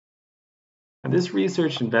And this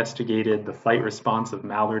research investigated the flight response of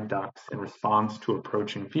mallard ducks in response to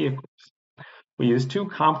approaching vehicles. We used two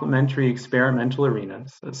complementary experimental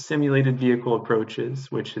arenas, simulated vehicle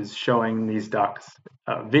approaches, which is showing these ducks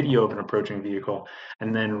a video of an approaching vehicle,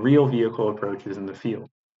 and then real vehicle approaches in the field.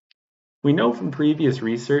 We know from previous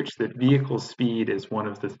research that vehicle speed is one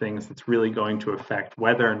of the things that's really going to affect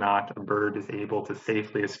whether or not a bird is able to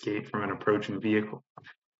safely escape from an approaching vehicle.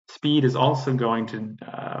 Speed is also going to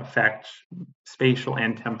affect spatial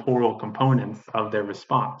and temporal components of their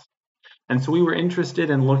response. And so we were interested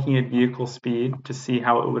in looking at vehicle speed to see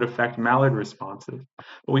how it would affect mallard responses.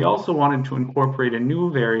 But we also wanted to incorporate a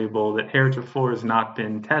new variable that heretofore has not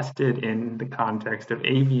been tested in the context of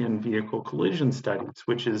avian vehicle collision studies,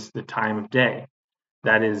 which is the time of day.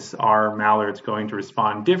 That is, are mallards going to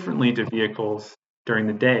respond differently to vehicles during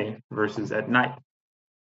the day versus at night?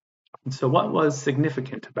 And so what was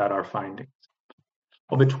significant about our findings?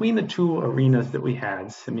 Well, between the two arenas that we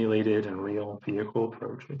had, simulated and real vehicle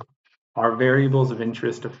approaches, our variables of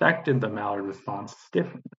interest affected the mallard response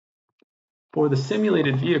differently. For the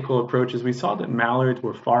simulated vehicle approaches, we saw that mallards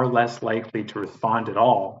were far less likely to respond at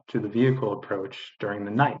all to the vehicle approach during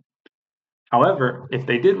the night. However, if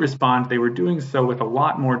they did respond, they were doing so with a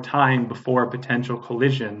lot more time before a potential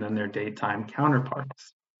collision than their daytime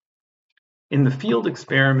counterparts. In the field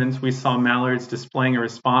experiments, we saw mallards displaying a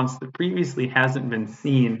response that previously hasn't been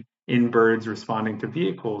seen in birds responding to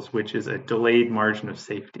vehicles, which is a delayed margin of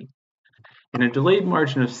safety. In a delayed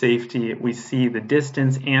margin of safety, we see the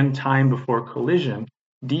distance and time before collision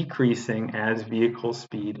decreasing as vehicle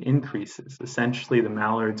speed increases. Essentially, the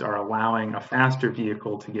mallards are allowing a faster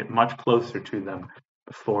vehicle to get much closer to them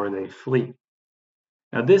before they flee.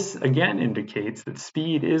 Now, this again indicates that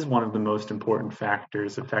speed is one of the most important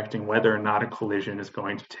factors affecting whether or not a collision is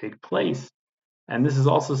going to take place. And this is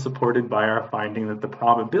also supported by our finding that the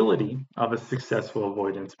probability of a successful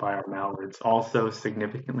avoidance by our mallards also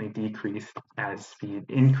significantly decreased as speed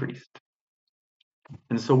increased.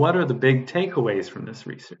 And so what are the big takeaways from this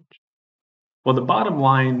research? Well, the bottom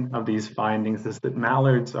line of these findings is that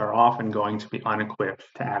mallards are often going to be unequipped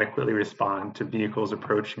to adequately respond to vehicles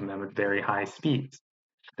approaching them at very high speeds.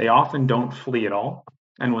 They often don't flee at all,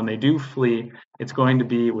 and when they do flee, it's going to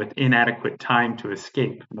be with inadequate time to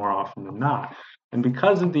escape more often than not. And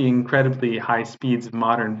because of the incredibly high speeds of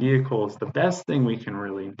modern vehicles, the best thing we can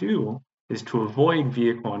really do is to avoid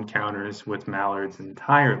vehicle encounters with mallards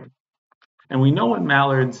entirely. And we know when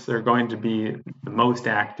mallards are going to be the most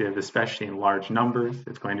active, especially in large numbers.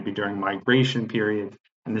 It's going to be during migration periods,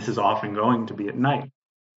 and this is often going to be at night.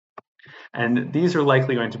 And these are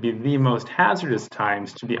likely going to be the most hazardous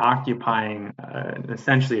times to be occupying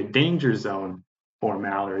essentially a danger zone for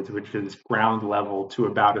mallards, which is ground level to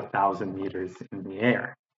about 1,000 meters in the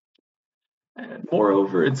air.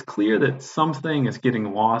 Moreover, it's clear that something is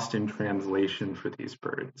getting lost in translation for these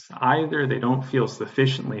birds. Either they don't feel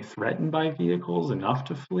sufficiently threatened by vehicles enough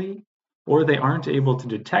to flee, or they aren't able to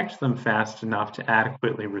detect them fast enough to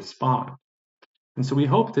adequately respond. And so we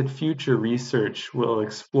hope that future research will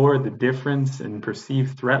explore the difference in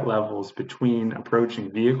perceived threat levels between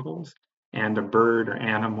approaching vehicles and a bird or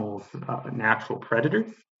animal's natural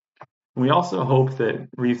predators. We also hope that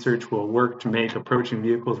research will work to make approaching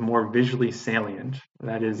vehicles more visually salient,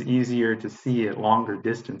 that is, easier to see at longer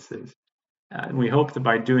distances. And we hope that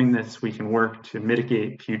by doing this, we can work to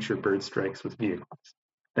mitigate future bird strikes with vehicles.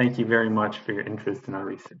 Thank you very much for your interest in our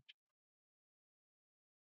research.